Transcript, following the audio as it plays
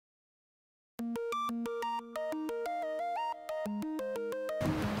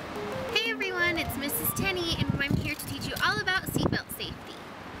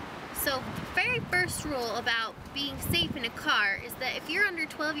So the very first rule about being safe in a car is that if you're under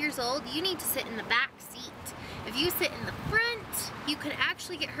 12 years old, you need to sit in the back seat. If you sit in the front, you could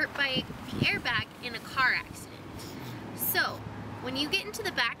actually get hurt by the airbag in a car accident. So when you get into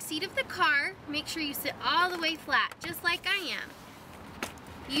the back seat of the car, make sure you sit all the way flat, just like I am.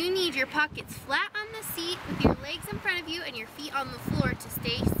 You need your pockets flat on the seat with your legs in front of you and your feet on the floor to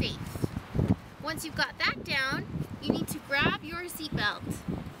stay safe. Once you've got that down, you need to grab your seatbelt.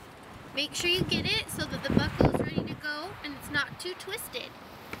 Make sure you get it so that the buckle is ready to go and it's not too twisted.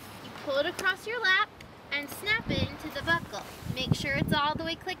 You pull it across your lap and snap it into the buckle. Make sure it's all the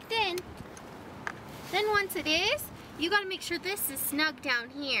way clicked in. Then once it is, you gotta make sure this is snug down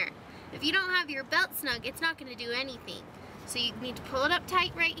here. If you don't have your belt snug, it's not gonna do anything. So you need to pull it up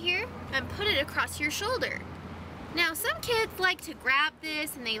tight right here and put it across your shoulder. Now some kids like to grab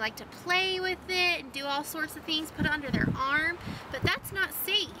this and they like to play with it and do all sorts of things, put it under their arm, but that's not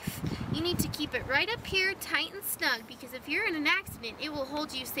safe. You need to keep it right up here tight and snug because if you're in an accident, it will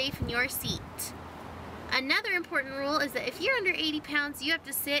hold you safe in your seat. Another important rule is that if you're under 80 pounds, you have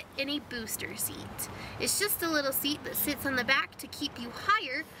to sit in a booster seat. It's just a little seat that sits on the back to keep you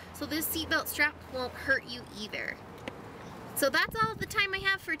higher, so this seatbelt strap won't hurt you either. So that's all the time I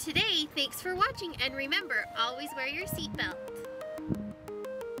have for today. Thanks for watching, and remember, always wear your seatbelt.